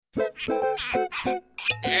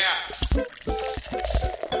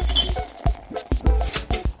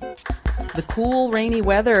The cool, rainy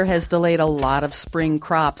weather has delayed a lot of spring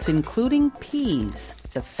crops, including peas.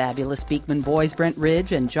 The fabulous Beekman boys, Brent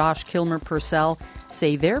Ridge and Josh Kilmer Purcell,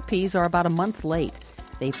 say their peas are about a month late.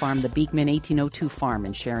 They farm the Beekman 1802 farm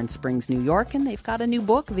in Sharon Springs, New York, and they've got a new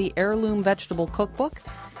book, the Heirloom Vegetable Cookbook.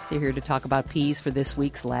 They're here to talk about peas for this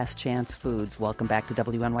week's Last Chance Foods. Welcome back to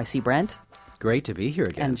WNYC, Brent. Great to be here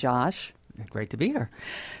again. And Josh. Great to be here.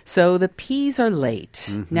 So the peas are late.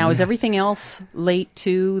 Mm-hmm. Now, is everything else late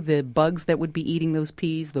too? The bugs that would be eating those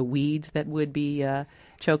peas, the weeds that would be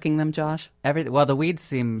choking them, Josh? Well, the weeds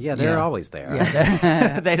seem... Yeah, they're always there.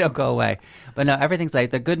 Yeah, they don't go away. But no, everything's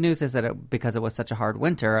late. The good news is that because it was such a hard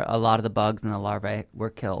winter, a lot of the bugs and the larvae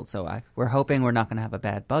were killed. So we're hoping we're not going to have a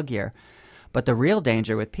bad bug year. But the real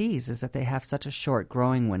danger with peas is that they have such a short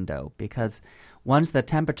growing window because once the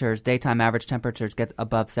daytime average temperatures get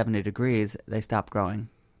above 70 degrees, they stop growing.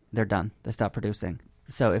 They're done. They stop producing.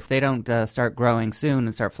 So if they don't start growing soon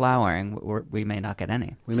and start flowering, we may not get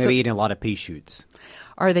any. We may be eating a lot of pea shoots.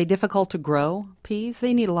 Are they difficult to grow, peas?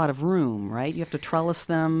 They need a lot of room, right? You have to trellis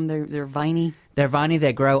them. They're viney. They're viney.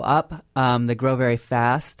 They grow up. They grow very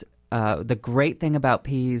fast. The great thing about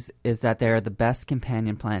peas is that they're the best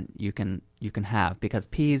companion plant you can have because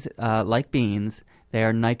peas, like beans, they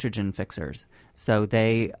are nitrogen fixers. So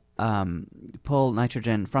they pull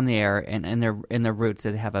nitrogen from the air, and in their roots,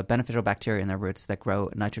 they have a beneficial bacteria in their roots that grow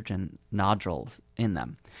nitrogen nodules in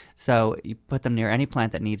them. So you put them near any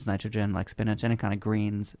plant that needs nitrogen, like spinach, any kind of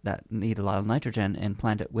greens that need a lot of nitrogen, and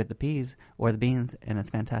plant it with the peas or the beans, and it's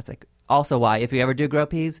fantastic. Also, why, if you ever do grow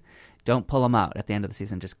peas, don't pull them out at the end of the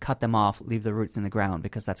season. Just cut them off, leave the roots in the ground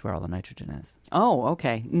because that's where all the nitrogen is. Oh,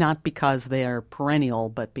 okay. Not because they are perennial,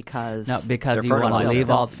 but because... No, because you want to leave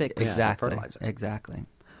all... Exactly.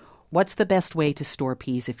 What's the best way to store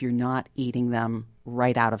peas if you're not eating them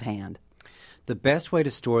right out of hand? The best way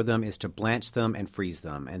to store them is to blanch them and freeze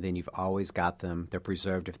them, and then you've always got them. They're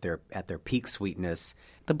preserved if they're at their peak sweetness.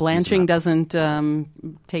 The blanching doesn't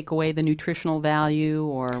take away the nutritional value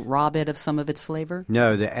or rob it of some of its flavor?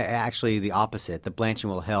 No, actually the opposite. The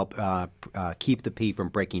blanching will help keep the pea from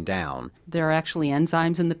breaking down. There are actually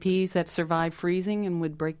enzymes in the peas that survive freezing and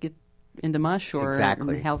would break it into mush? Or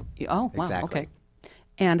exactly. Oh, wow, exactly. Okay.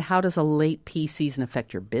 And how does a late pea season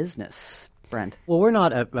affect your business, Brent? Well, we're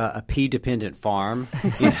not a pea-dependent farm.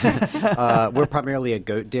 We're primarily a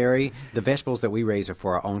goat dairy. The vegetables that we raise are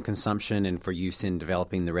for our own consumption and for use in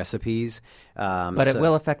developing the recipes. But it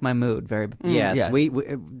will affect my mood very. Yes, yes.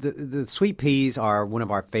 The sweet peas are one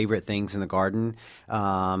of our favorite things in the garden.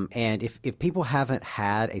 And if people haven't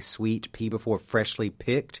had a sweet pea before, freshly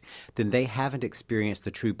picked, then they haven't experienced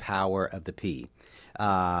the true power of the pea.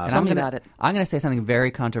 Tell me about it. I'm going to say something very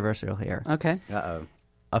controversial here. Okay. Uh-oh.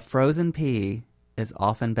 A frozen pea is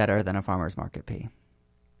often better than a farmer's market pea.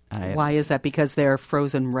 Why is that? Because they're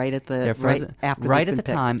frozen right at the right at the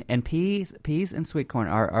time, and peas and sweet corn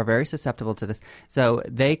are very susceptible to this. So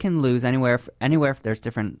they can lose anywhere. There's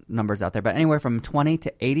different numbers out there, but anywhere from 20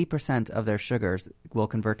 to 80% of their sugars will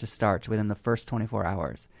convert to starch within the first 24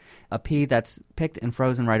 hours. A pea that's picked and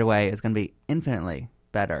frozen right away is going to be infinitely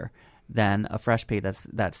better than a fresh pea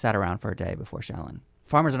that's sat around for a day before shelling.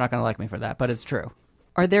 Farmers are not going to like me for that, but it's true.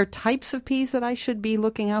 Are there types of peas that I should be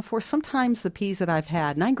looking out for? Sometimes the peas that I've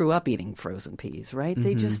had, and I grew up eating frozen peas, right?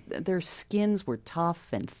 Mm-hmm. Their skins were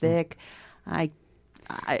tough and thick.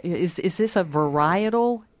 Is this a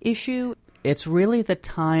varietal issue? It's really the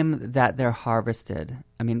time that they're harvested.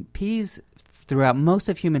 I mean, peas throughout most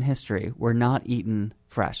of human history were not eaten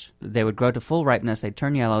fresh. They would grow to full ripeness, they'd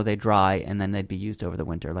turn yellow, they'd dry, and then they'd be used over the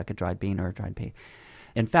winter like a dried bean or a dried pea.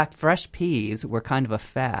 In fact, fresh peas were kind of a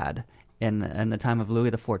fad in the time of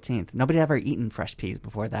Louis XIV. Nobody had ever eaten fresh peas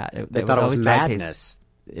before that. They thought it was madness.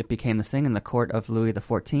 It became this thing in the court of Louis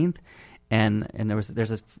XIV, and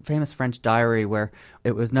there's a famous French diary where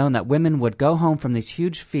it was known that women would go home from these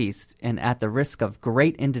huge feasts, and at the risk of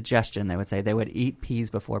great indigestion, they would say they would eat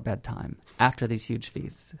peas before bedtime after these huge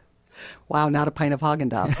feasts. Wow, not a pint of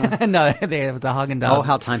Haagen-Dazs, huh? No, it was a Haagen-Dazs. Oh,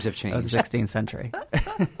 how times have changed. Of the 16th century.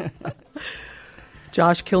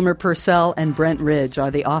 Josh Kilmer Purcell and Brent Ridge are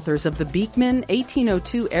the authors of the Beekman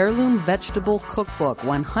 1802 Heirloom Vegetable Cookbook,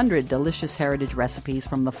 100 delicious heritage recipes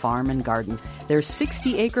from the farm and garden. Their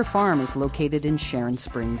 60-acre farm is located in Sharon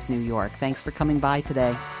Springs, New York. Thanks for coming by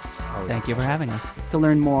today. Thank you for having us. To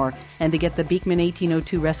learn more and to get the Beekman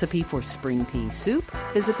 1802 recipe for spring pea soup,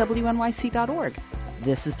 visit WNYC.org.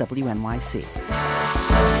 This is WNYC.